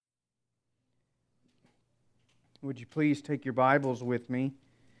Would you please take your Bibles with me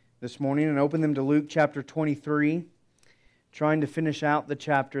this morning and open them to Luke chapter 23. Trying to finish out the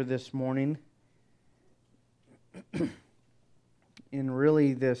chapter this morning in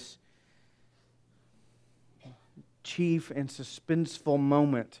really this chief and suspenseful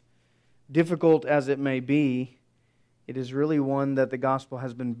moment. Difficult as it may be, it is really one that the gospel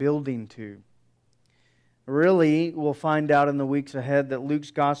has been building to. Really, we'll find out in the weeks ahead that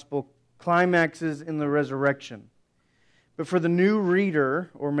Luke's gospel climaxes in the resurrection. But for the new reader,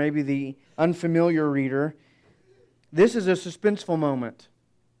 or maybe the unfamiliar reader, this is a suspenseful moment.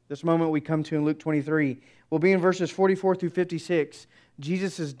 This moment we come to in Luke 23 will be in verses 44 through 56,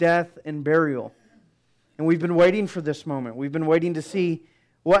 Jesus' death and burial. And we've been waiting for this moment. We've been waiting to see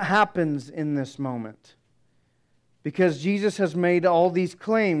what happens in this moment. Because Jesus has made all these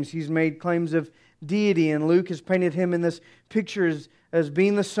claims. He's made claims of deity, and Luke has painted him in this picture as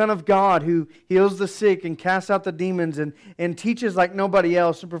being the Son of God who heals the sick and casts out the demons and teaches like nobody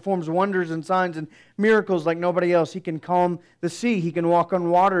else and performs wonders and signs and miracles like nobody else. He can calm the sea. He can walk on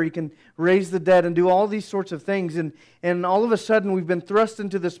water. He can raise the dead and do all these sorts of things. And all of a sudden we've been thrust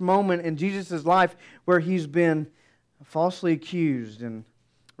into this moment in Jesus' life where he's been falsely accused and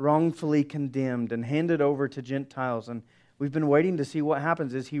wrongfully condemned and handed over to Gentiles. And we've been waiting to see what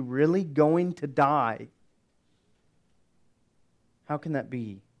happens. Is he really going to die? How can that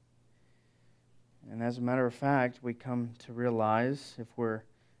be? And as a matter of fact, we come to realize, if we're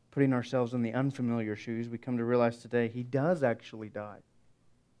putting ourselves in the unfamiliar shoes, we come to realize today he does actually die.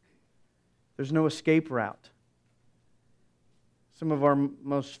 There's no escape route. Some of our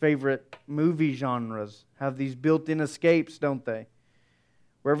most favorite movie genres have these built-in escapes, don't they?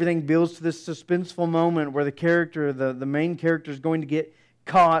 Where everything builds to this suspenseful moment where the main character is going to get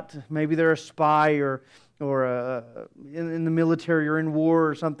caught. Maybe they're a spy or in the military or in war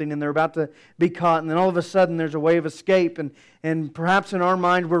or something, and they're about to be caught, and then all of a sudden there's a way of escape, and perhaps in our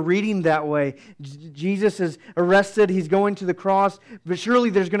mind we're reading that way. Jesus is arrested, he's going to the cross, but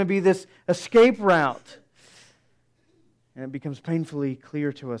surely there's going to be this escape route. And it becomes painfully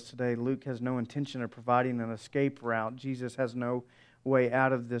clear to us today, Luke has no intention of providing an escape route. Jesus has no way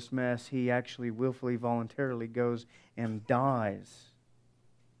out of this mess. He actually willfully, voluntarily goes and dies.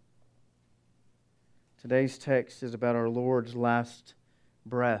 Today's text is about our Lord's last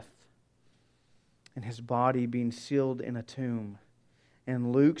breath and His body being sealed in a tomb.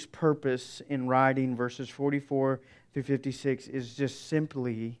 And Luke's purpose in writing verses 44 through 56 is just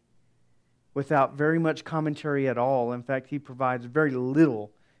simply, without very much commentary at all, in fact, he provides very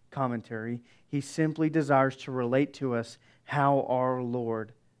little commentary, he simply desires to relate to us how our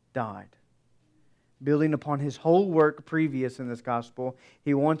Lord died. Building upon His whole work previous in this gospel,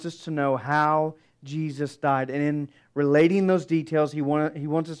 he wants us to know how Jesus died. And in relating those details, he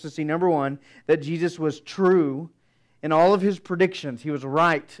wants us to see, number one, that Jesus was true in all of His predictions. He was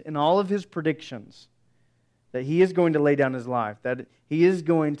right in all of His predictions. That He is going to lay down His life. That He is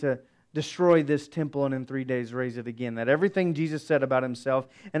going to destroy this temple and in 3 days raise it again. That everything Jesus said about Himself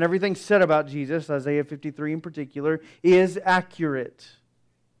and everything said about Jesus, Isaiah 53 in particular, is accurate.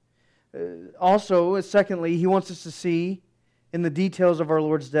 Also, secondly, he wants us to see in the details of our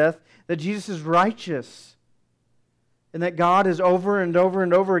Lord's death that Jesus is righteous and that God is over and over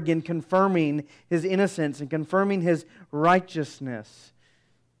and over again confirming His innocence and confirming His righteousness.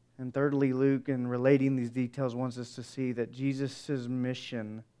 And thirdly, Luke, in relating these details, wants us to see that Jesus'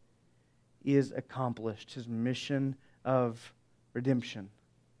 mission is accomplished, His mission of redemption.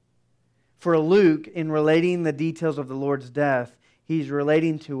 For Luke, in relating the details of the Lord's death, he's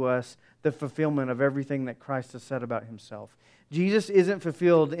relating to us the fulfillment of everything that Christ has said about Himself. Jesus isn't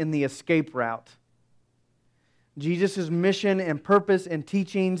fulfilled in the escape route. Jesus' mission and purpose and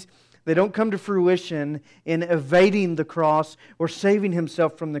teachings, they don't come to fruition in evading the cross or saving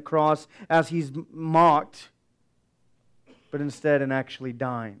Himself from the cross as He's mocked, but instead in actually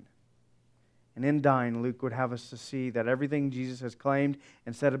dying. And in dying, Luke would have us to see that everything Jesus has claimed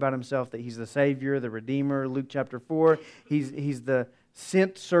and said about Himself, that He's the Savior, the Redeemer, Luke chapter 4, He's the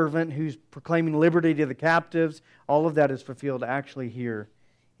sent servant who's proclaiming liberty to the captives, all of that is fulfilled actually here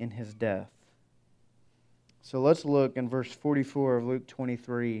in His death. So let's look in verse 44 of Luke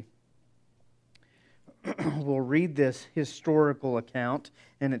 23. We'll read this historical account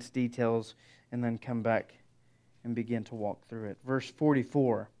and its details and then come back and begin to walk through it. Verse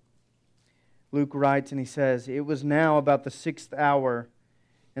 44. Luke writes and he says, "It was now about the 6th hour,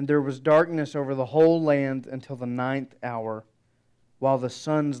 and there was darkness over the whole land until the 9th hour, while the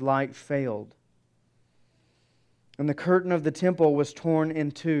sun's light failed. And the curtain of the temple was torn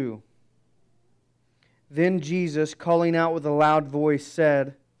in two. Then Jesus, calling out with a loud voice,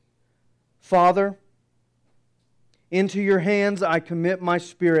 said, 'Father, Into your hands I commit my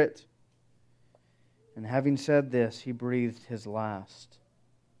spirit." And having said this, he breathed his last.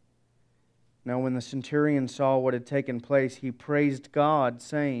 Now when the centurion saw what had taken place, he praised God,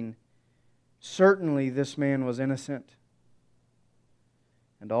 saying, "Certainly this man was innocent."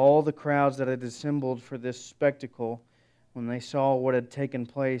 And all the crowds that had assembled for this spectacle, when they saw what had taken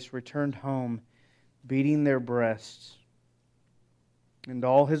place, returned home, beating their breasts. And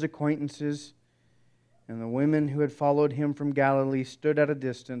all his acquaintances and the women who had followed him from Galilee stood at a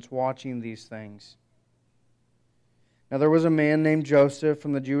distance watching these things. Now there was a man named Joseph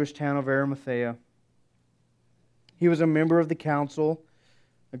from the Jewish town of Arimathea. He was a member of the council,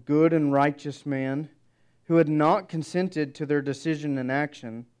 a good and righteous man, who had not consented to their decision and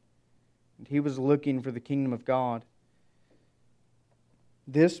action, and he was looking for the kingdom of God.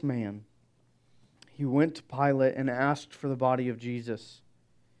 This man, he went to Pilate and asked for the body of Jesus.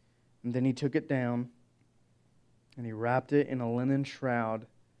 And then he took it down, and he wrapped it in a linen shroud,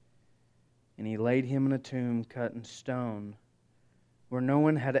 and he laid him in a tomb cut in stone, where no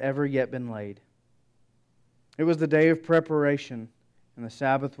one had ever yet been laid. It was the day of preparation, and the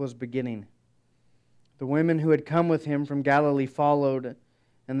Sabbath was beginning. The women who had come with him from Galilee followed,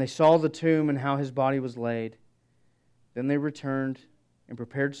 and they saw the tomb and how his body was laid. Then they returned and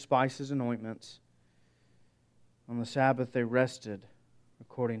prepared spices and ointments. On the Sabbath they rested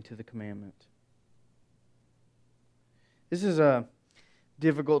according to the commandment. This is a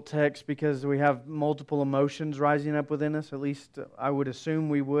difficult text because we have multiple emotions rising up within us. At least I would assume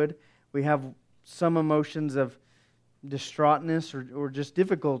we would. We have some emotions of distraughtness or just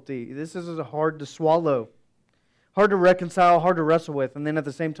difficulty. This is hard to swallow, hard to reconcile, hard to wrestle with. And then at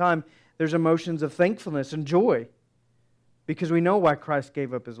the same time, there's emotions of thankfulness and joy because we know why Christ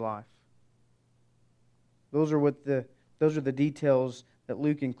gave up His life. Those are the details that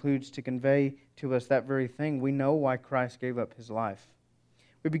Luke includes to convey to us that very thing. We know why Christ gave up His life.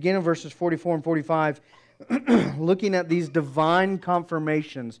 We begin in verses 44 and 45 looking at these divine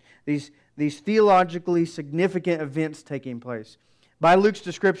confirmations, these theologically significant events taking place. By Luke's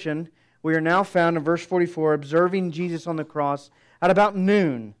description, we are now found in verse 44 observing Jesus on the cross at about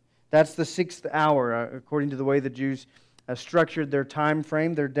noon. That's the 6th hour, according to the way the Jews structured their time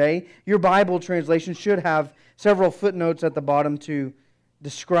frame, their day. Your Bible translation should have several footnotes at the bottom to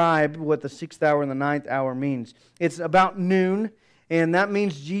describe what the 6th hour and the 9th hour means. It's about noon, and that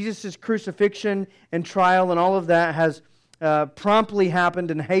means Jesus' crucifixion and trial and all of that has promptly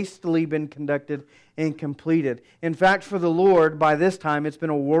happened and hastily been conducted and completed. In fact, for the Lord, by this time, it's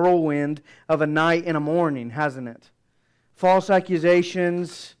been a whirlwind of a night and a morning, hasn't it? False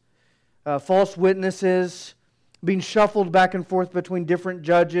accusations, false witnesses, being shuffled back and forth between different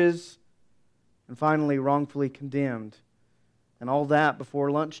judges, and finally wrongfully condemned. And all that before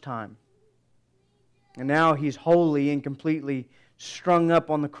lunchtime. And now He's wholly and completely strung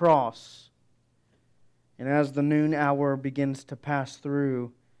up on the cross. And as the noon hour begins to pass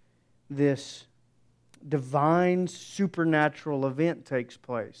through, this divine supernatural event takes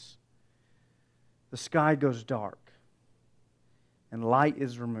place. The sky goes dark, and light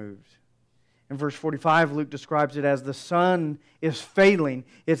is removed. In verse 45, Luke describes it as the sun is failing,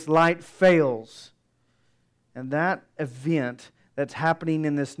 its light fails. And that event that's happening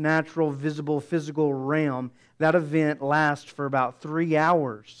in this natural, visible, physical realm, that event lasts for about 3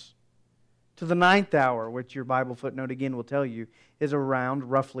 hours. To the 9th hour, which your Bible footnote again will tell you, is around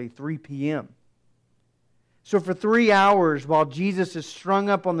roughly 3 p.m. So for 3 hours, while Jesus is strung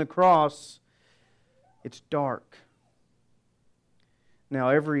up on the cross, it's dark. Now,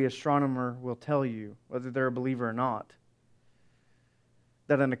 every astronomer will tell you, whether they're a believer or not,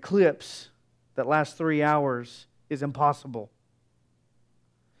 that an eclipse that lasts 3 hours is impossible.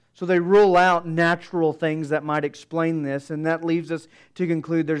 So they rule out natural things that might explain this, and that leaves us to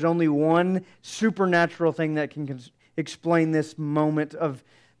conclude there's only one supernatural thing that can explain this moment of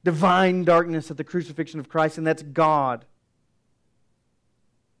divine darkness at the crucifixion of Christ, and that's God.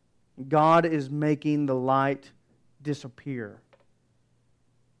 God is making the light disappear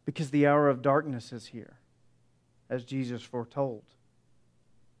because the hour of darkness is here, as Jesus foretold.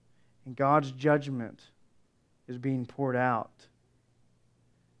 And God's judgment is being poured out.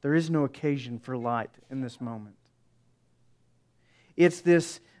 There is no occasion for light in this moment. It's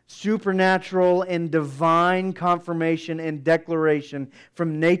this supernatural and divine confirmation and declaration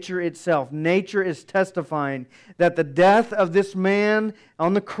from nature itself. Nature is testifying that the death of this man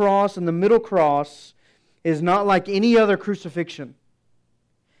on the cross, in the middle cross, is not like any other crucifixion.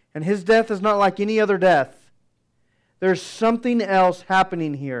 And His death is not like any other death. There's something else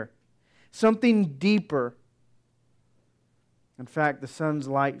happening here. Something deeper. In fact, the sun's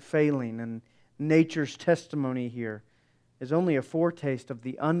light failing, and nature's testimony here is only a foretaste of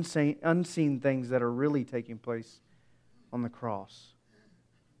the unseen things that are really taking place on the cross.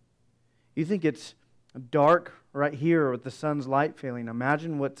 You think it's dark right here with the sun's light failing.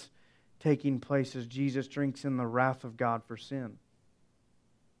 Imagine what's taking place as Jesus drinks in the wrath of God for sin.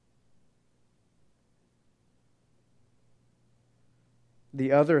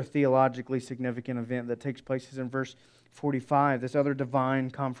 The other theologically significant event that takes place is in verse 45, this other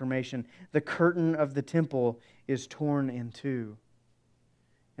divine confirmation. The curtain of the temple is torn in two.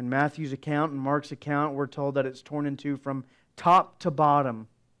 In Matthew's account and Mark's account, we're told that it's torn in two from top to bottom.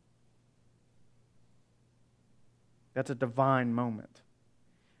 That's a divine moment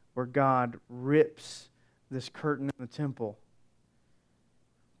where God rips this curtain in the temple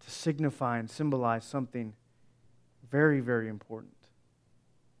to signify and symbolize something very, very important.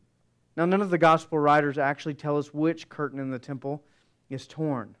 Now, none of the gospel writers actually tell us which curtain in the temple is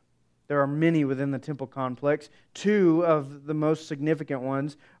torn. There are many within the temple complex. Two of the most significant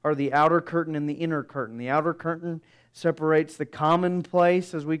ones are the outer curtain and the inner curtain. The outer curtain separates the common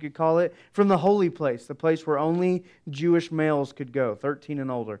place, as we could call it, from the holy place, the place where only Jewish males could go, 13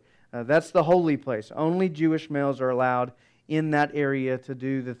 and older. That's the holy place. Only Jewish males are allowed in that area to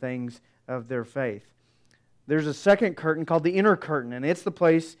do the things of their faith. There's a second curtain called the inner curtain, and it's the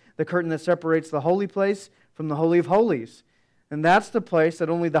place, the curtain that separates the holy place from the Holy of Holies. And that's the place that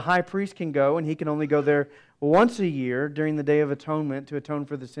only the high priest can go, and he can only go there once a year during the Day of Atonement to atone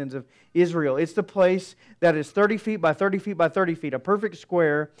for the sins of Israel. It's the place that is 30 feet by 30 feet by 30 feet, a perfect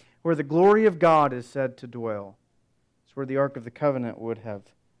square where the glory of God is said to dwell. It's where the Ark of the Covenant would have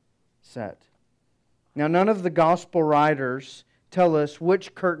sat. Now, none of the gospel writers tell us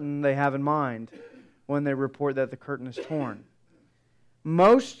which curtain they have in mind when they report that the curtain is torn.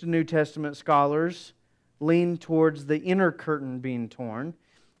 Most New Testament scholars lean towards the inner curtain being torn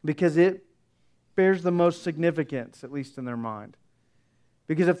because it bears the most significance, at least in their mind.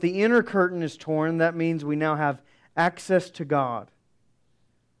 Because if the inner curtain is torn, that means we now have access to God.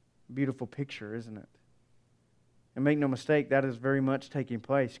 Beautiful picture, isn't it? And make no mistake, that is very much taking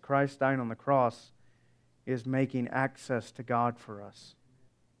place. Christ dying on the cross is making access to God for us.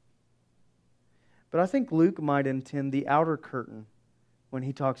 But I think Luke might intend the outer curtain when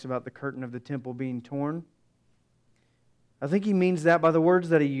he talks about the curtain of the temple being torn. I think he means that by the words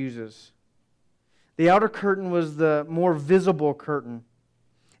that he uses. The outer curtain was the more visible curtain,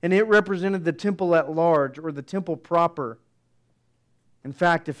 and it represented the temple at large, or the temple proper. In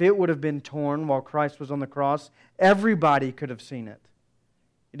fact, if it would have been torn while Christ was on the cross, everybody could have seen it.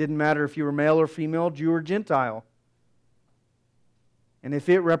 It didn't matter if you were male or female, Jew or Gentile. And if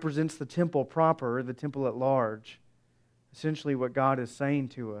it represents the temple proper, the temple at large, essentially what God is saying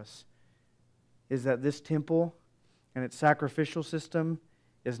to us is that this temple and its sacrificial system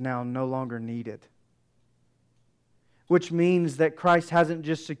is now no longer needed. Which means that Christ hasn't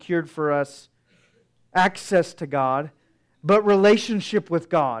just secured for us access to God, but relationship with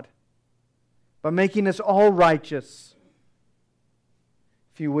God by making us all righteous.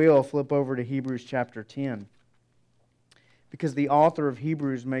 If you will, flip over to Hebrews chapter 10. Because the author of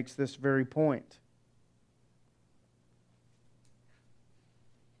Hebrews makes this very point.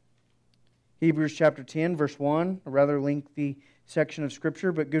 Hebrews chapter 10, verse 1, a rather lengthy section of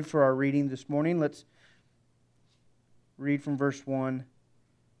Scripture, but good for our reading this morning. Let's read from verse 1.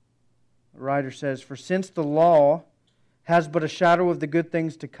 The writer says, "For since the law has but a shadow of the good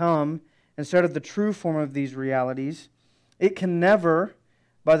things to come, instead of the true form of these realities, it can never,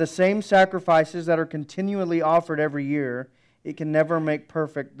 by the same sacrifices that are continually offered every year, it can never make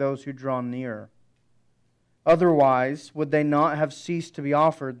perfect those who draw near. Otherwise, would they not have ceased to be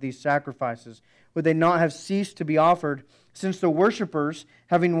offered, these sacrifices? Would they not have ceased to be offered, since the worshippers,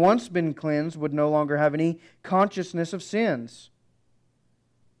 having once been cleansed, would no longer have any consciousness of sins?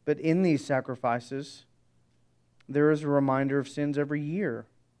 But in these sacrifices, there is a reminder of sins every year.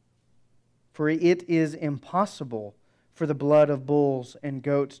 For it is impossible for the blood of bulls and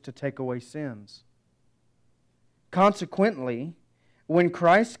goats to take away sins. Consequently, when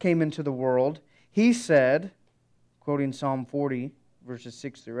Christ came into the world, He said," quoting Psalm 40, verses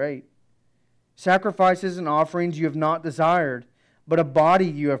 6 through 8, "Sacrifices and offerings you have not desired, but a body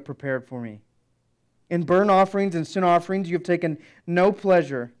you have prepared for me. In burnt offerings and sin offerings you have taken no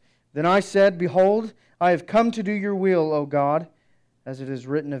pleasure. Then I said, Behold, I have come to do your will, O God, as it is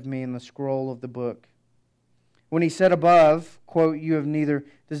written of me in the scroll of the book." When he said above, quote, "You have neither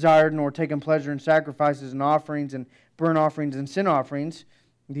desired nor taken pleasure in sacrifices and offerings and burnt offerings and sin offerings,"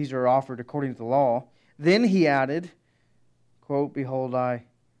 these are offered according to the law. Then he added, quote, "Behold, I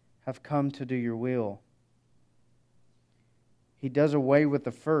have come to do your will." He does away with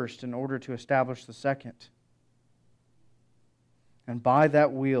the first in order to establish the second. And by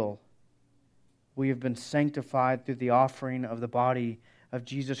that will, we have been sanctified through the offering of the body of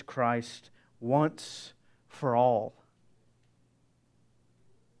Jesus Christ once for all.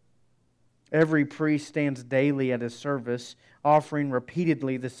 Every priest stands daily at his service, offering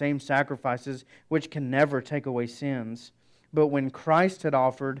repeatedly the same sacrifices which can never take away sins. But when Christ had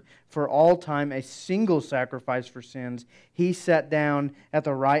offered for all time a single sacrifice for sins, He sat down at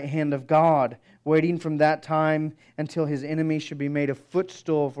the right hand of God, waiting from that time until His enemy should be made a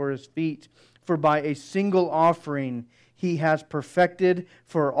footstool for His feet. For by a single offering He has perfected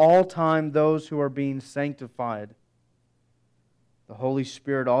for all time those who are being sanctified. The Holy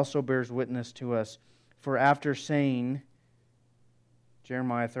Spirit also bears witness to us, for after saying,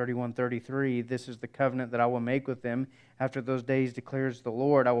 Jeremiah 31:33, this is the covenant that I will make with them. After those days, declares the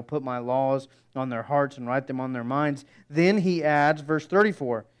Lord, I will put my laws on their hearts and write them on their minds. Then He adds, verse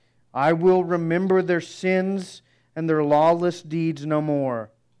 34, I will remember their sins and their lawless deeds no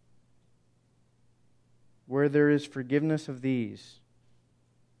more. Where there is forgiveness of these,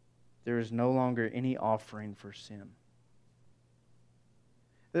 there is no longer any offering for sin.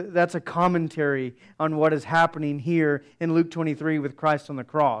 That's a commentary on what is happening here in Luke 23 with Christ on the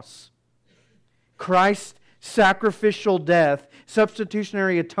cross. Christ's sacrificial death,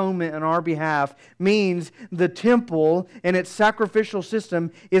 substitutionary atonement on our behalf, means the temple and its sacrificial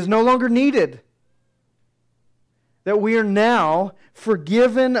system is no longer needed. That we are now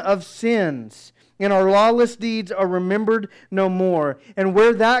forgiven of sins, and our lawless deeds are remembered no more. And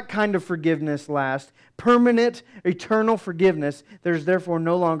where that kind of forgiveness lasts, permanent, eternal forgiveness, there's therefore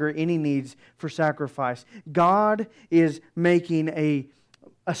no longer any needs for sacrifice. God is making an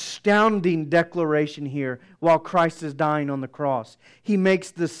astounding declaration here while Christ is dying on the cross. He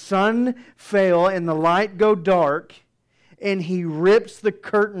makes the sun fail and the light go dark, and He rips the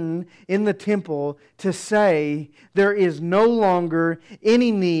curtain in the temple to say there is no longer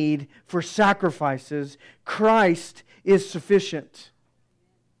any need for sacrifices. Christ is sufficient.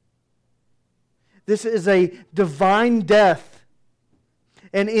 This is a divine death.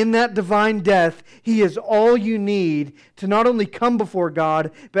 And in that divine death, He is all you need to not only come before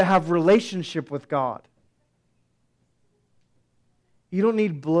God, but have relationship with God. You don't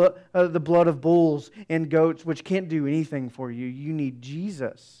need the blood of bulls and goats, which can't do anything for you. You need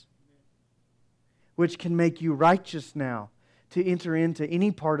Jesus, which can make you righteous now to enter into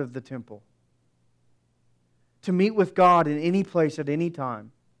any part of the temple, to meet with God in any place at any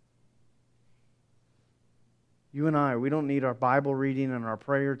time. You and I, we don't need our Bible reading and our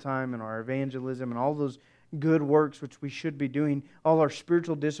prayer time and our evangelism and all those good works which we should be doing, all our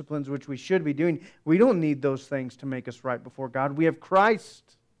spiritual disciplines which we should be doing. We don't need those things to make us right before God. We have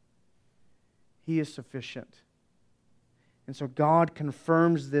Christ. He is sufficient. And so God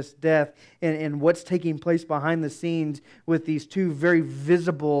confirms this death and what's taking place behind the scenes with these two very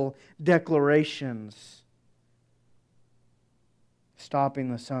visible declarations.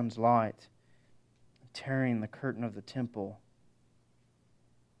 Stopping the sun's light, tearing the curtain of the temple.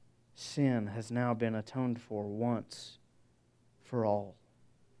 Sin has now been atoned for once for all.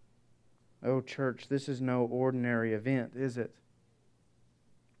 Oh, church, this is no ordinary event, is it?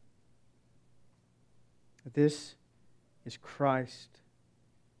 This is Christ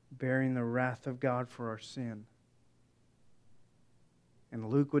bearing the wrath of God for our sin. And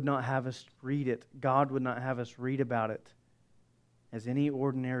Luke would not have us read it. God would not have us read about it as any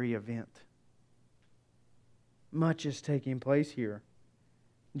ordinary event. Much is taking place here.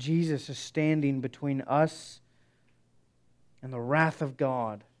 Jesus is standing between us and the wrath of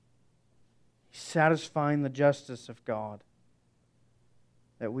God. He's satisfying the justice of God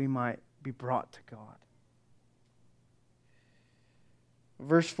that we might be brought to God.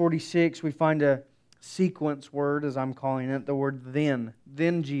 Verse 46, we find a sequence word, as I'm calling it, the word then.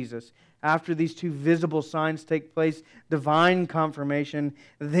 Then Jesus. After these two visible signs take place, divine confirmation,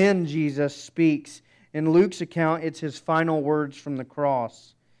 then Jesus speaks. In Luke's account, it's His final words from the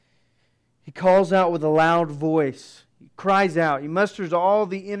cross. He calls out with a loud voice. He cries out. He musters all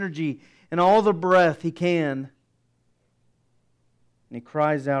the energy and all the breath he can. And he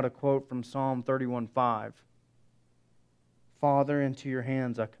cries out a quote from Psalm 31:5. Father, into your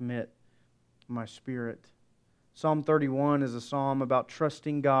hands I commit my spirit. Psalm 31 is a psalm about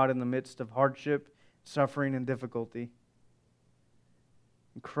trusting God in the midst of hardship, suffering, and difficulty.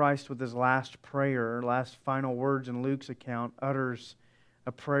 And Christ, with His last prayer, last final words in Luke's account, utters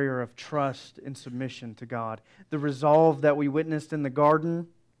a prayer of trust and submission to God. The resolve that we witnessed in the garden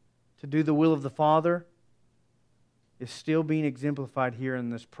to do the will of the Father is still being exemplified here in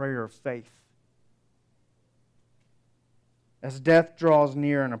this prayer of faith. As death draws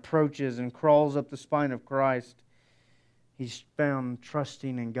near and approaches and crawls up the spine of Christ, he's found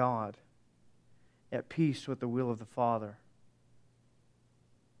trusting in God, at peace with the will of the Father.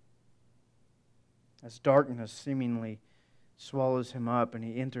 As darkness seemingly swallows him up and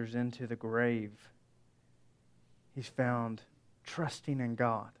he enters into the grave, he's found trusting in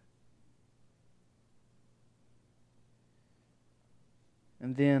God.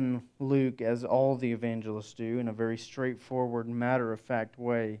 And then Luke, as all the evangelists do, in a very straightforward, matter-of-fact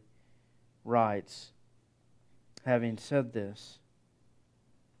way, writes, having said this,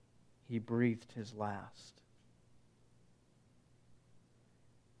 he breathed his last.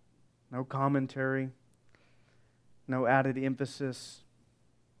 No commentary, no added emphasis,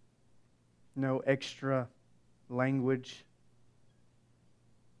 no extra language.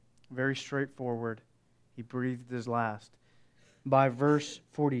 Very straightforward. He breathed his last. By verse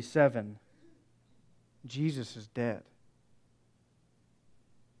 47, Jesus is dead.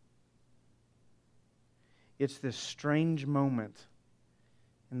 It's this strange moment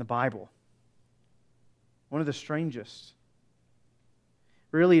in the Bible. One of the strangest.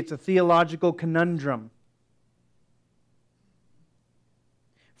 Really, it's a theological conundrum.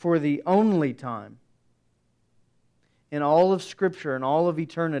 For the only time in all of Scripture and all of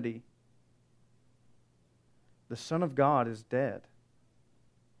eternity, the Son of God is dead.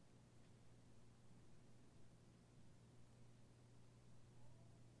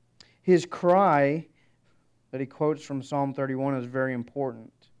 His cry that he quotes from Psalm 31 is very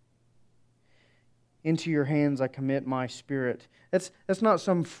important. Into your hands I commit my spirit. That's not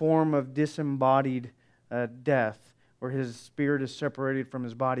some form of disembodied death where his spirit is separated from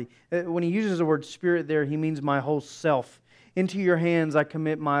his body. When he uses the word spirit there, he means my whole self. Into your hands I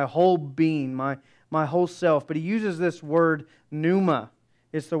commit my whole being, my whole self. But he uses this word pneuma.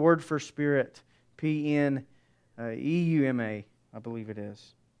 It's the word for spirit. Pneuma, I believe it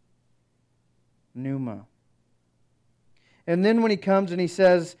is. Pneuma. And then when he comes and he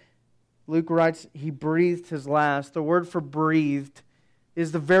says, Luke writes, he breathed his last. The word for breathed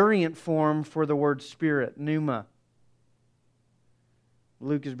is the variant form for the word spirit, pneuma.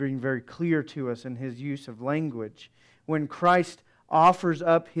 Luke is being very clear to us in his use of language. When Christ offers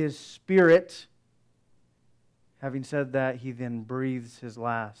up his spirit, having said that, he then breathes his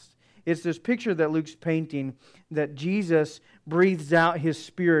last. It's this picture that Luke's painting that Jesus breathes out his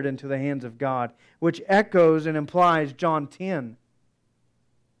spirit into the hands of God, which echoes and implies John 10.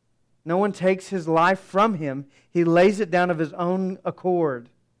 No one takes his life from him. He lays it down of his own accord.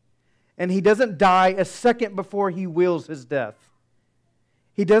 And he doesn't die a second before he wills his death.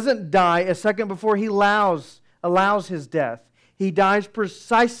 He doesn't die a second before he allows his death. He dies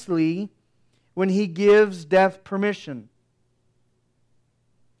precisely when he gives death permission.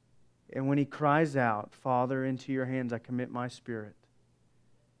 And when he cries out, Father, into your hands I commit my spirit,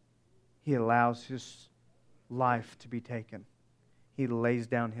 he allows his life to be taken. He lays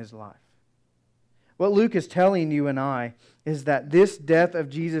down his life. What Luke is telling you and I is that this death of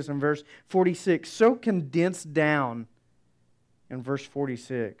Jesus in verse 46, so condensed down in verse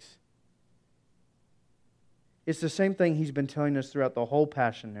 46, it's the same thing he's been telling us throughout the whole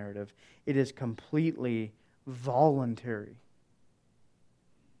Passion narrative. It is completely voluntary.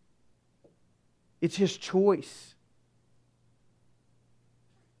 It's his choice.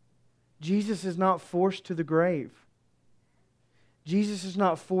 Jesus is not forced to the grave. Jesus is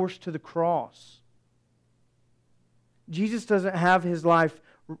not forced to the cross. Jesus doesn't have his life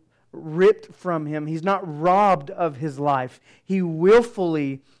ripped from him. He's not robbed of his life. He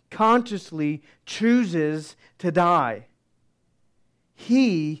willfully, consciously chooses to die.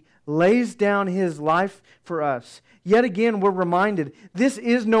 He lays down his life for us. Yet again, we're reminded, this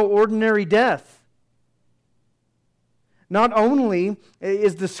is no ordinary death. Not only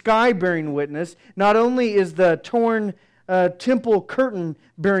is the sky bearing witness, not only is the torn temple curtain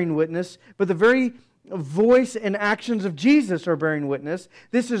bearing witness, but the very voice and actions of Jesus are bearing witness.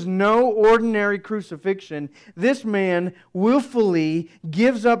 This is no ordinary crucifixion. This man willfully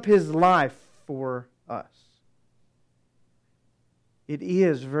gives up his life for us. It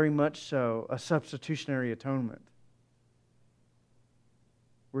is very much so a substitutionary atonement,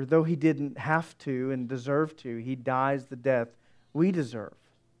 where though he didn't have to and deserve to, he dies the death we deserve.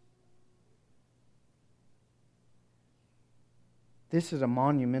 This is a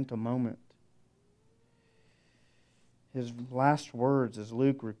monumental moment. His last words, as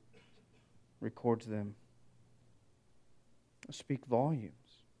Luke records them, speak volumes.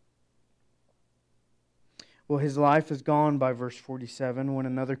 Well, his life is gone by verse 47 when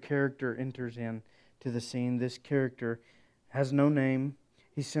another character enters in to the scene. This character has no name.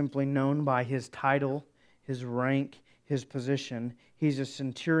 He's simply known by his title, his rank, his position. He's a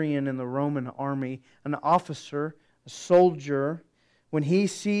centurion in the Roman army, an officer, a soldier. When he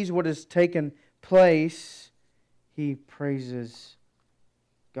sees what has taken place, he praises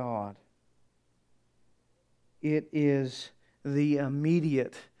God. It is the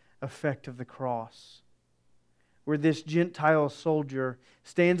immediate effect of the cross, where this Gentile soldier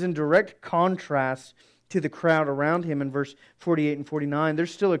stands in direct contrast to the crowd around him in verse 48 and 49.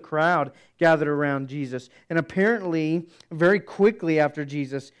 There's still a crowd gathered around Jesus. And apparently, very quickly after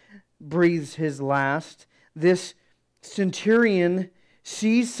Jesus breathes his last, this centurion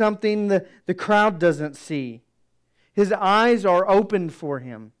sees something the crowd doesn't see. His eyes are opened for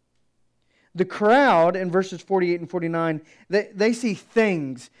him. The crowd, in verses 48 and 49, they see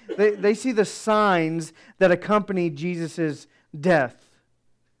things. They see the signs that accompany Jesus' death.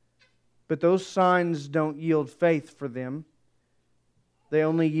 But those signs don't yield faith for them. They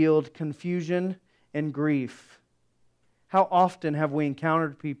only yield confusion and grief. How often have we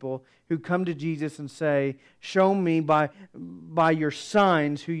encountered people who come to Jesus and say, "Show me by your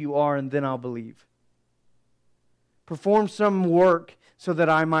signs who you are, and then I'll believe. Perform some work so that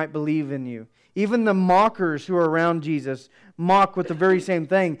I might believe in you." Even the mockers who are around Jesus mock with the very same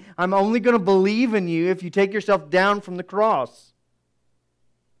thing. I'm only going to believe in you if you take yourself down from the cross.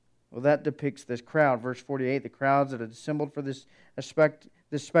 Well, that depicts this crowd. Verse 48, the crowds that had assembled for this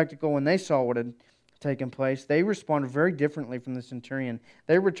spectacle, when they saw what had taken place, they responded very differently from the centurion.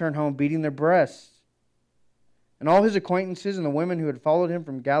 They returned home beating their breasts. And all his acquaintances and the women who had followed him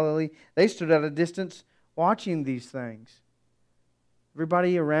from Galilee, they stood at a distance watching these things.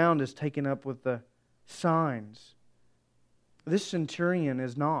 Everybody around is taken up with the signs. This centurion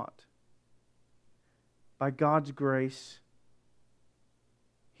is not. By God's grace,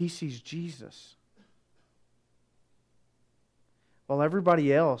 he sees Jesus. While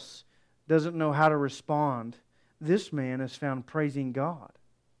everybody else doesn't know how to respond, this man is found praising God.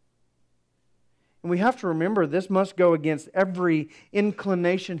 And we have to remember this must go against every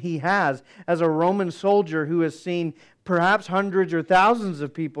inclination he has as a Roman soldier who has seen perhaps hundreds or thousands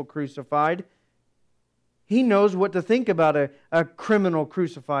of people crucified. He knows what to think about a criminal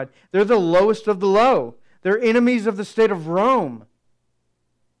crucified. They're the lowest of the low. They're enemies of the state of Rome.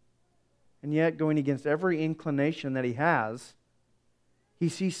 And yet, going against every inclination that he has, he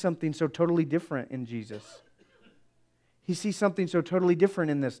sees something so totally different in Jesus. He sees something so totally different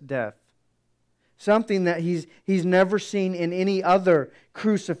in this death. Something that he's never seen in any other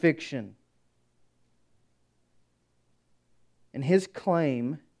crucifixion. And his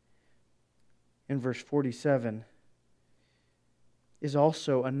claim in verse 47 is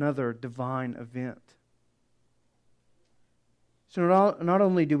also another divine event. So not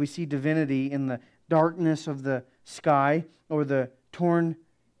only do we see divinity in the darkness of the sky, or the torn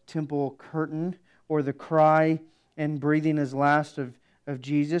temple curtain, or the cry and breathing his last of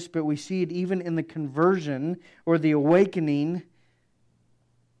Jesus, but we see it even in the conversion or the awakening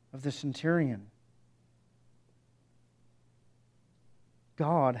of the centurion.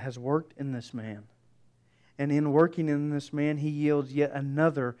 God has worked in this man. And in working in this man, he yields yet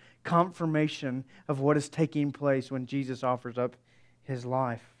another confirmation of what is taking place when Jesus offers up his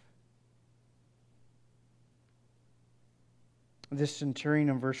life. This centurion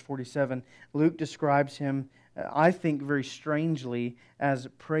in verse 47, Luke describes him, I think very strangely, as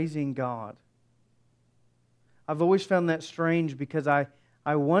praising God. I've always found that strange because I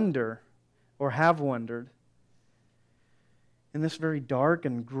wonder, or have wondered, in this very dark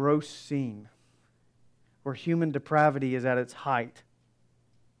and gross scene, where human depravity is at its height,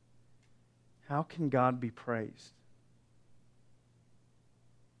 how can God be praised?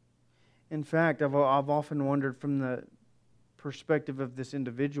 In fact, I've often wondered from the perspective of this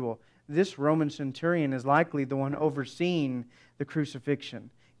individual, this Roman centurion is likely the one overseeing the crucifixion,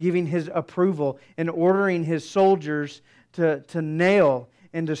 giving his approval and ordering his soldiers to nail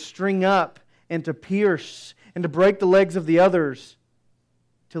and to string up and to pierce and to break the legs of the others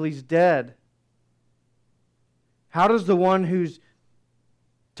till he's dead. How does the one who's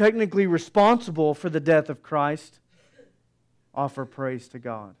technically responsible for the death of Christ offer praise to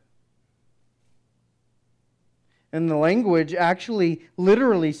God? And the language actually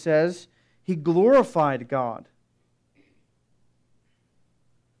literally says he glorified God.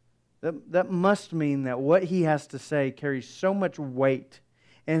 That must mean that what he has to say carries so much weight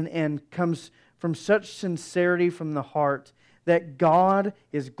and comes from such sincerity from the heart that God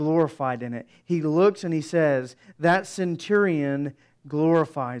is glorified in it. He looks and he says, that centurion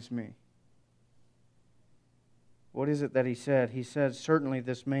glorifies me. What is it that he said? He said, certainly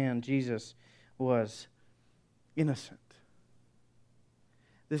this man, Jesus, was innocent.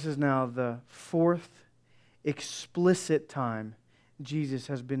 This is now the fourth explicit time, Jesus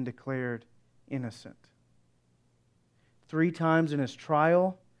has been declared innocent. 3 times in His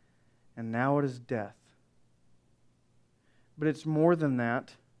trial, and now at His death. But it's more than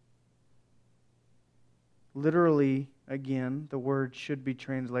that. Literally, again, the word should be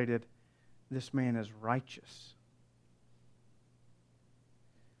translated, this man is righteous.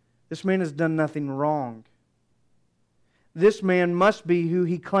 This man has done nothing wrong. This man must be who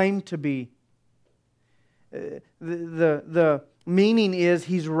he claimed to be. The meaning is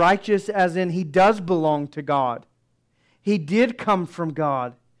he's righteous as in he does belong to God. He did come from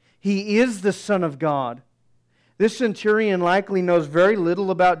God. He is the Son of God. This centurion likely knows very little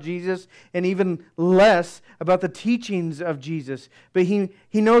about Jesus and even less about the teachings of Jesus. But he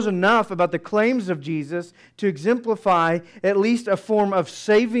knows enough about the claims of Jesus to exemplify at least a form of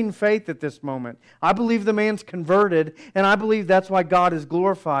saving faith at this moment. I believe the man's converted, and I believe that's why God is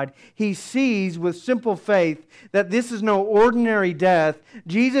glorified. He sees with simple faith that this is no ordinary death.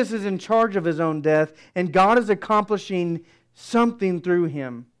 Jesus is in charge of His own death, and God is accomplishing something through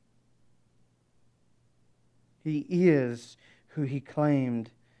him. He is who He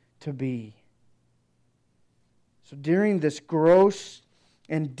claimed to be. So during this gross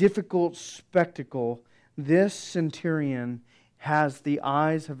and difficult spectacle, this centurion has the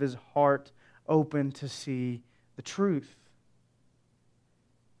eyes of his heart open to see the truth.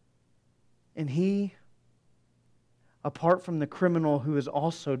 And he, apart from the criminal who is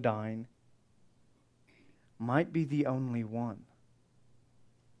also dying, might be the only one.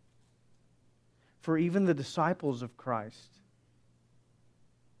 For even the disciples of Christ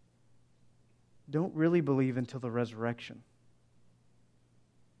don't really believe until the resurrection.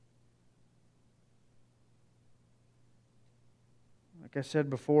 Like I said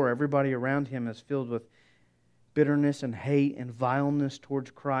before, everybody around him is filled with bitterness and hate and vileness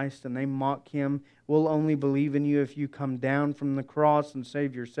towards Christ, and they mock Him. We'll only believe in you if you come down from the cross and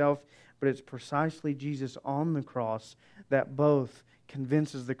save yourself. But it's precisely Jesus on the cross that both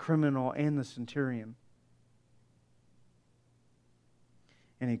convinces the criminal and the centurion.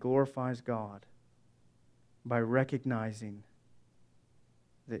 And he glorifies God by recognizing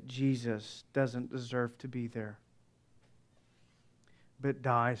that Jesus doesn't deserve to be there, but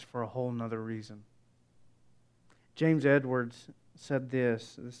dies for a whole nother reason. James Edwards said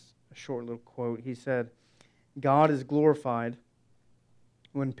this is a short little quote. He said, God is glorified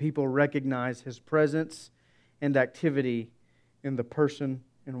when people recognize His presence and activity in the person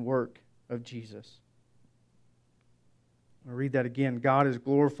and work of Jesus. I'll read that again. God is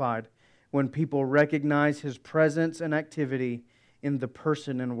glorified when people recognize His presence and activity in the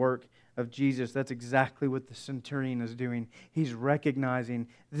person and work of Jesus. That's exactly what the centurion is doing. He's recognizing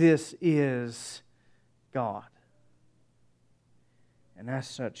this is God. And as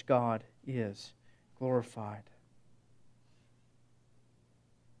such, God is glorified.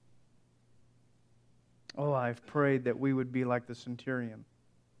 Oh, I've prayed that we would be like the centurion.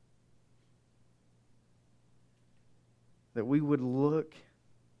 That we would look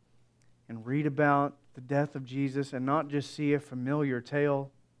and read about the death of Jesus and not just see a familiar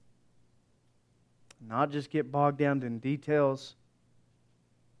tale, not just get bogged down in details,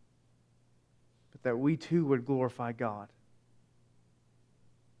 but that we too would glorify God.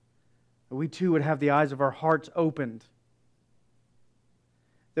 That we too would have the eyes of our hearts opened.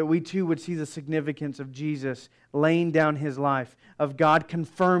 That we too would see the significance of Jesus laying down His life, of God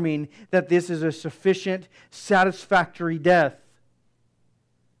confirming that this is a sufficient, satisfactory death.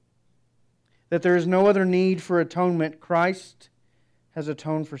 That there is no other need for atonement. Christ has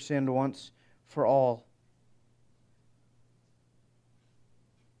atoned for sin once for all.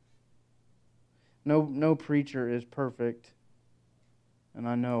 No preacher is perfect, and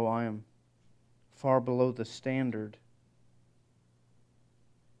I know I am far below the standard.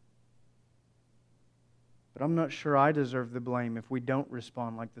 But I'm not sure I deserve the blame if we don't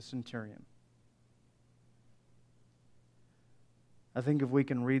respond like the centurion. I think if we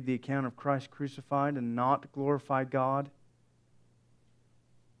can read the account of Christ crucified and not glorify God,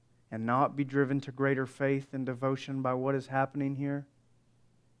 and not be driven to greater faith and devotion by what is happening here,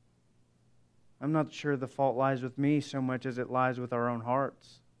 I'm not sure the fault lies with me so much as it lies with our own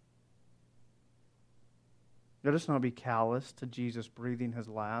hearts. Let us not be callous to Jesus breathing His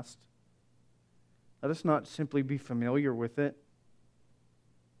last. Let us not simply be familiar with it.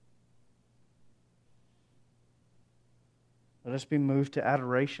 Let us be moved to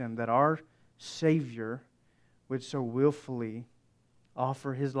adoration that our Savior would so willfully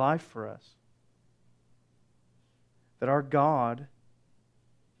offer His life for us. That our God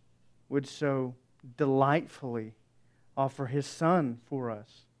would so delightfully offer His Son for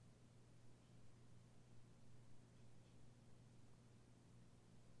us.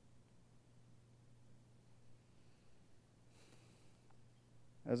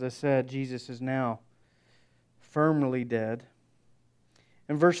 As I said, Jesus is now firmly dead.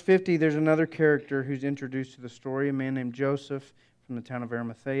 In verse 50, there's another character who's introduced to the story, a man named Joseph from the town of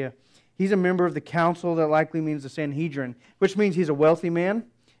Arimathea. He's a member of the council, that likely means the Sanhedrin, which means he's a wealthy man.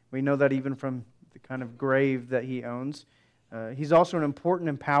 We know that even from the kind of grave that he owns. He's also an important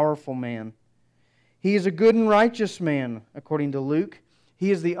and powerful man. He is a good and righteous man, according to Luke.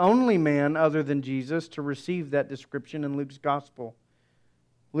 He is the only man other than Jesus to receive that description in Luke's gospel.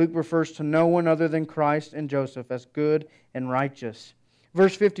 Luke refers to no one other than Christ and Joseph as good and righteous.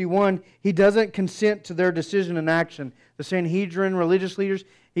 Verse 51, he doesn't consent to their decision and action. The Sanhedrin, religious leaders,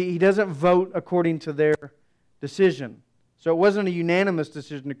 he doesn't vote according to their decision. So it wasn't a unanimous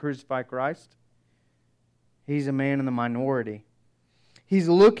decision to crucify Christ. He's a man in the minority. He's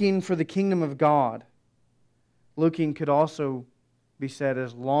looking for the kingdom of God. Looking could also be said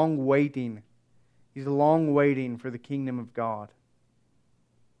as long waiting. He's long waiting for the kingdom of God.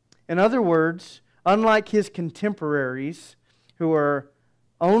 In other words, unlike his contemporaries who are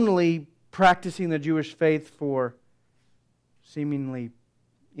only practicing the Jewish faith for seemingly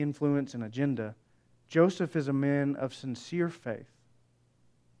influence and agenda, Joseph is a man of sincere faith.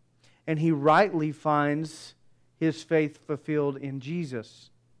 And he rightly finds his faith fulfilled in Jesus.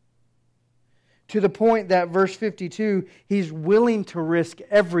 To the point that verse 52, he's willing to risk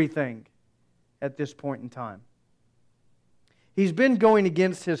everything at this point in time. He's been going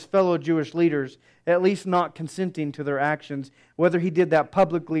against his fellow Jewish leaders, at least not consenting to their actions. Whether he did that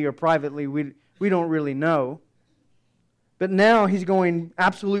publicly or privately, we don't really know. But now he's going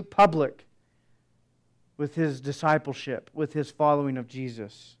absolute public with his discipleship, with his following of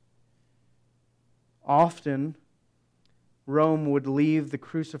Jesus. Often, Rome would leave the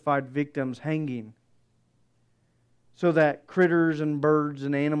crucified victims hanging so that critters and birds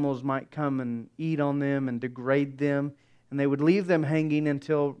and animals might come and eat on them and degrade them. And they would leave them hanging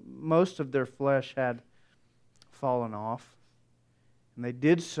until most of their flesh had fallen off. And they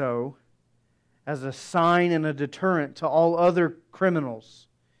did so as a sign and a deterrent to all other criminals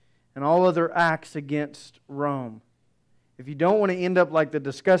and all other acts against Rome. If you don't want to end up like the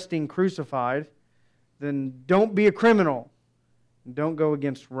disgusting crucified, then don't be a criminal. And don't go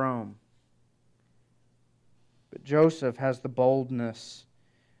against Rome. But Joseph has the boldness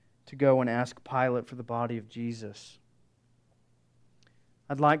to go and ask Pilate for the body of Jesus.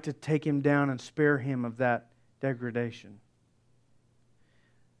 I'd like to take him down and spare him of that degradation.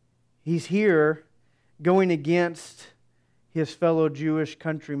 He's here going against his fellow Jewish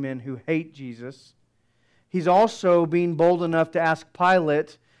countrymen who hate Jesus. He's also being bold enough to ask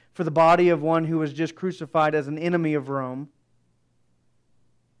Pilate for the body of one who was just crucified as an enemy of Rome.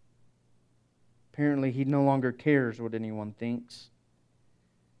 Apparently, he no longer cares what anyone thinks.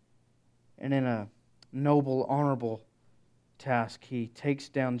 And in a noble, honorable task, he takes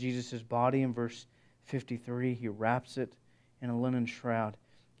down Jesus' body in verse 53. He wraps it in a linen shroud.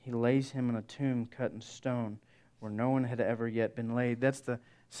 He lays him in a tomb cut in stone where no one had ever yet been laid. That's the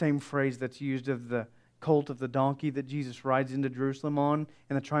same phrase that's used of the colt of the donkey that Jesus rides into Jerusalem on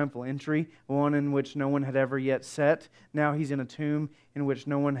in the triumphal entry, one in which no one had ever yet sat. Now he's in a tomb in which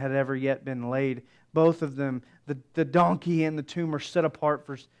no one had ever yet been laid. Both of them, the donkey and the tomb, are set apart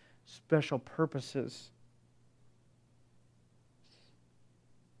for special purposes.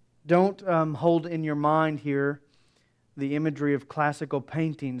 Don't hold in your mind here the imagery of classical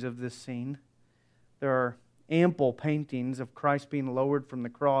paintings of this scene. There are ample paintings of Christ being lowered from the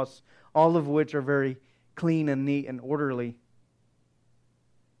cross, all of which are very clean and neat and orderly.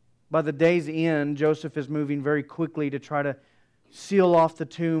 By the day's end, Joseph is moving very quickly to try to seal off the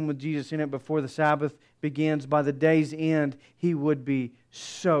tomb with Jesus in it before the Sabbath begins. By the day's end, he would be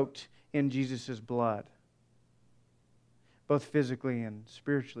soaked in Jesus' blood, both physically and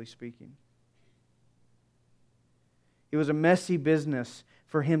spiritually speaking. It was a messy business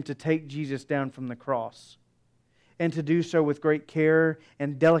for him to take Jesus down from the cross, and to do so with great care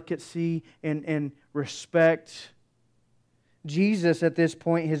and delicacy and respect. Jesus, at this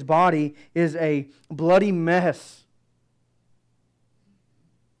point, his body is a bloody mess.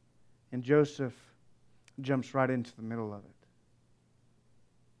 And Joseph jumps right into the middle of it.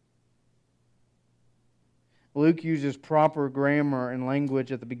 Luke uses proper grammar and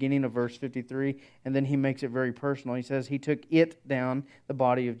language at the beginning of verse 53, and then he makes it very personal. He says he took it down, the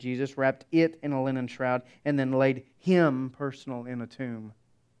body of Jesus, wrapped it in a linen shroud, and then laid him personal in a tomb.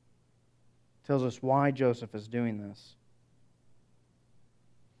 Tells us why Joseph is doing this.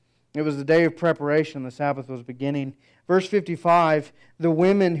 It was the day of preparation. The Sabbath was beginning. Verse 55, the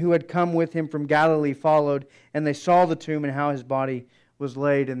women who had come with him from Galilee followed, and they saw the tomb and how his body was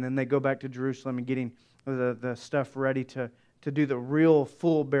laid, and then they go back to Jerusalem and getting the stuff ready to to do the real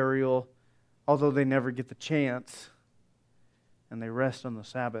full burial, although they never get the chance, and they rest on the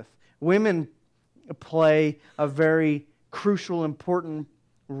Sabbath. Women play a very crucial, important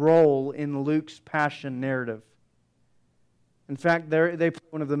role in Luke's passion narrative. In fact, they play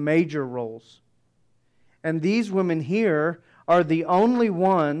one of the major roles. And these women here are the only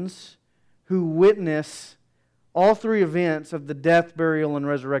ones who witness all three events of the death, burial, and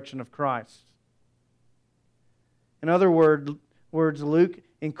resurrection of Christ. In other words, Luke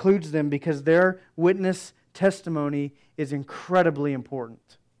includes them because their witness testimony is incredibly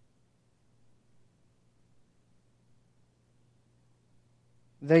important.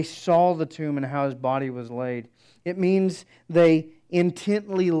 They saw the tomb and how His body was laid. It means they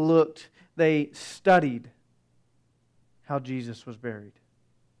intently looked, they studied how Jesus was buried.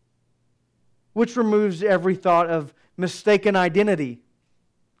 Which removes every thought of mistaken identity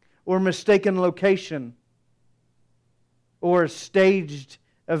or mistaken location or a staged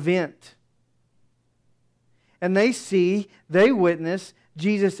event. And they witness,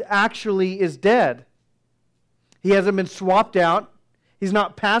 Jesus actually is dead. He hasn't been swapped out. He's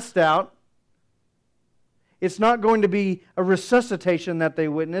not passed out. It's not going to be a resuscitation that they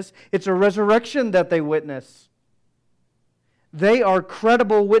witness. It's a resurrection that they witness. They are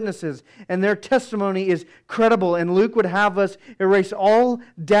credible witnesses, and their testimony is credible. And Luke would have us erase all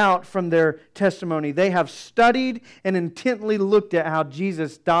doubt from their testimony. They have studied and intently looked at how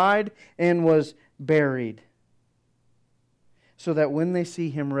Jesus died and was buried, so that when they see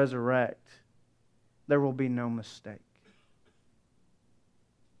Him resurrect, there will be no mistake.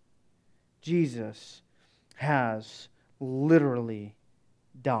 Jesus has literally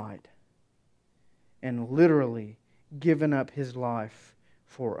died and literally given up His life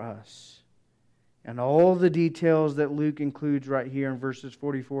for us. And all the details that Luke includes right here in verses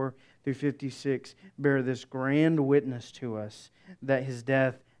 44 through 56 bear this grand witness to us that His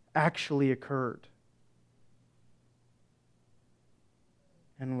death actually occurred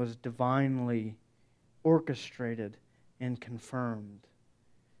and was divinely orchestrated and confirmed.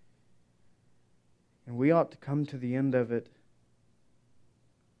 And we ought to come to the end of it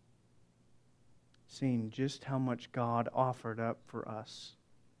seeing just how much God offered up for us.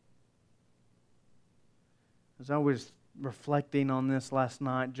 As I was reflecting on this last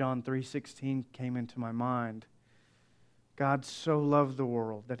night, John 3:16 came into my mind. God so loved the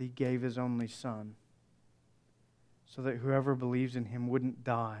world that He gave His only Son, so that whoever believes in Him wouldn't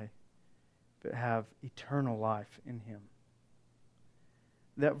die, but have eternal life in Him.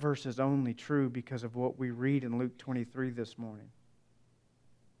 That verse is only true because of what we read in Luke 23 this morning.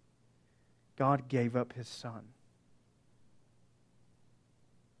 God gave up His Son.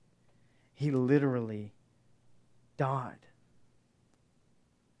 He literally died.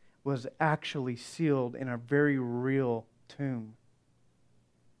 Was actually sealed in a very real tomb.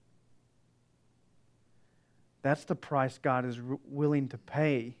 That's the price God is willing to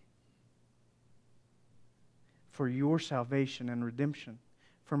pay for your salvation and redemption.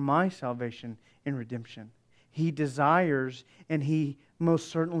 For my salvation and redemption. He desires and He most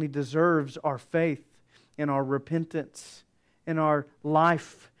certainly deserves our faith and our repentance and our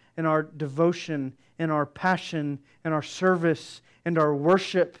life and our devotion and our passion and our service and our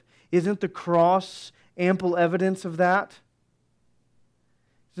worship. Isn't the cross ample evidence of that?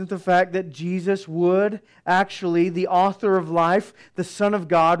 Isn't the fact that Jesus would actually, the author of life, the Son of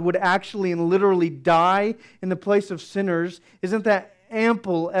God, would actually and literally die in the place of sinners, isn't that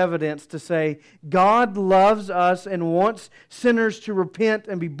ample evidence to say God loves us and wants sinners to repent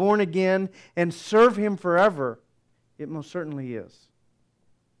and be born again and serve Him forever? It most certainly is.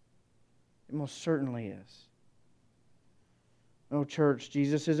 It most certainly is. Oh, church,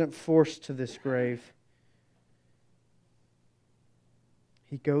 Jesus isn't forced to this grave.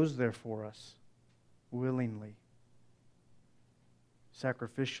 He goes there for us willingly,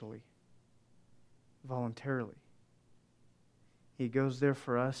 sacrificially, voluntarily. He goes there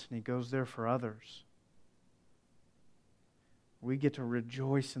for us and He goes there for others. We get to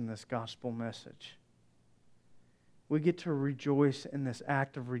rejoice in this gospel message. We get to rejoice in this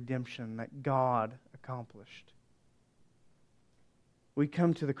act of redemption that God accomplished. We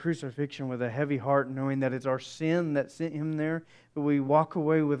come to the crucifixion with a heavy heart, knowing that it's our sin that sent Him there, but we walk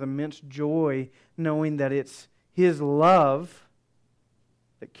away with immense joy, knowing that it's His love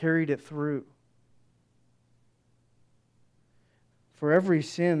that carried it through. For every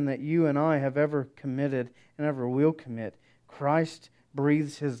sin that you and I have ever committed and ever will commit, Christ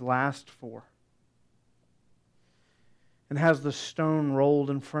breathes His last for. And has the stone rolled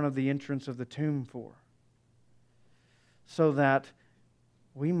in front of the entrance of the tomb for. So that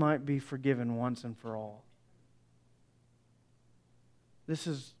we might be forgiven once and for all. This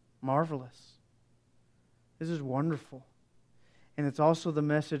is marvelous. This is wonderful. And it's also the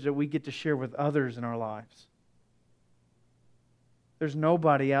message that we get to share with others in our lives. There's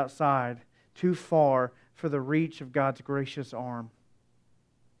nobody outside too far for the reach of God's gracious arm.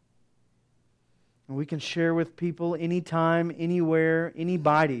 And we can share with people anytime, anywhere,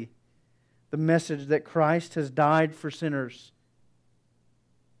 anybody, the message that Christ has died for sinners.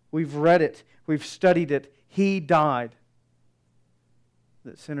 We've read it. We've studied it. He died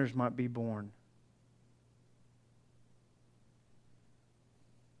that sinners might be born.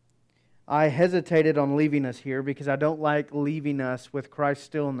 I hesitated on leaving us here because I don't like leaving us with Christ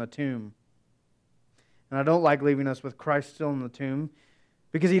still in the tomb. And I don't like leaving us with Christ still in the tomb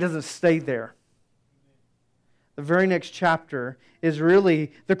because He doesn't stay there. The very next chapter is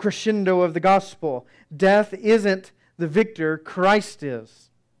really the crescendo of the gospel. Death isn't the victor, Christ is.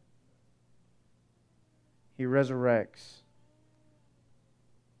 He resurrects.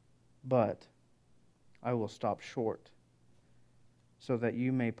 But I will stop short so that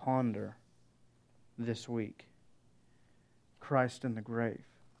you may ponder this week Christ in the grave.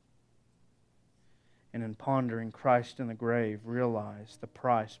 And in pondering Christ in the grave, realize the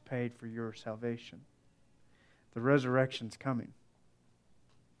price paid for your salvation. The resurrection's coming,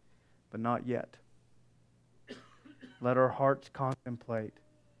 but not yet. Let our hearts contemplate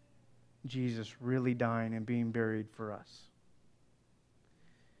Jesus really dying and being buried for us.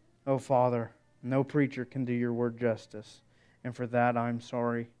 Oh, Father, no preacher can do your word justice, and for that I'm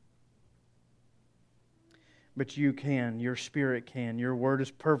sorry. But you can, your Spirit can. Your word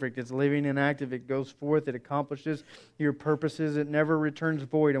is perfect, it's living and active, it goes forth, it accomplishes your purposes, it never returns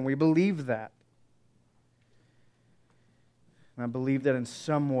void, and we believe that. And I believe that in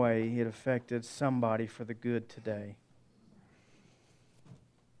some way it affected somebody for the good today.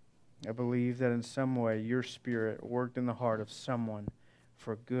 I believe that in some way your Spirit worked in the heart of someone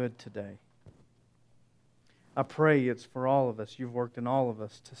for good today. I pray it's for all of us. You've worked in all of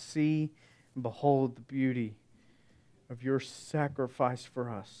us to see and behold the beauty of your sacrifice for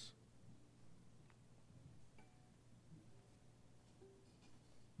us.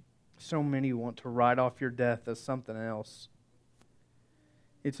 So many want to write off your death as something else.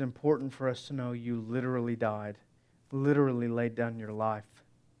 It's important for us to know you literally died, literally laid down your life.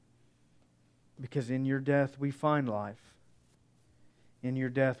 Because in your death we find life. In your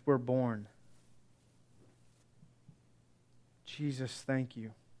death we're born. Jesus, thank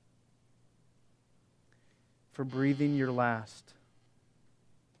you for breathing your last.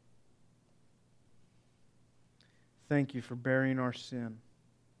 Thank you for bearing our sin.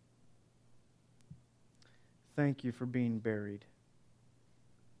 Thank you for being buried.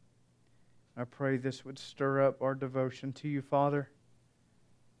 I pray this would stir up our devotion to you, Father.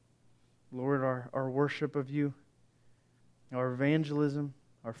 Lord, our worship of you, our evangelism,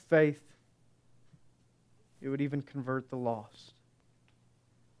 our faith, it would even convert the lost.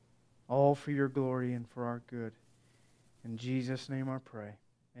 All for your glory and for our good. In Jesus' name I pray.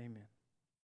 Amen.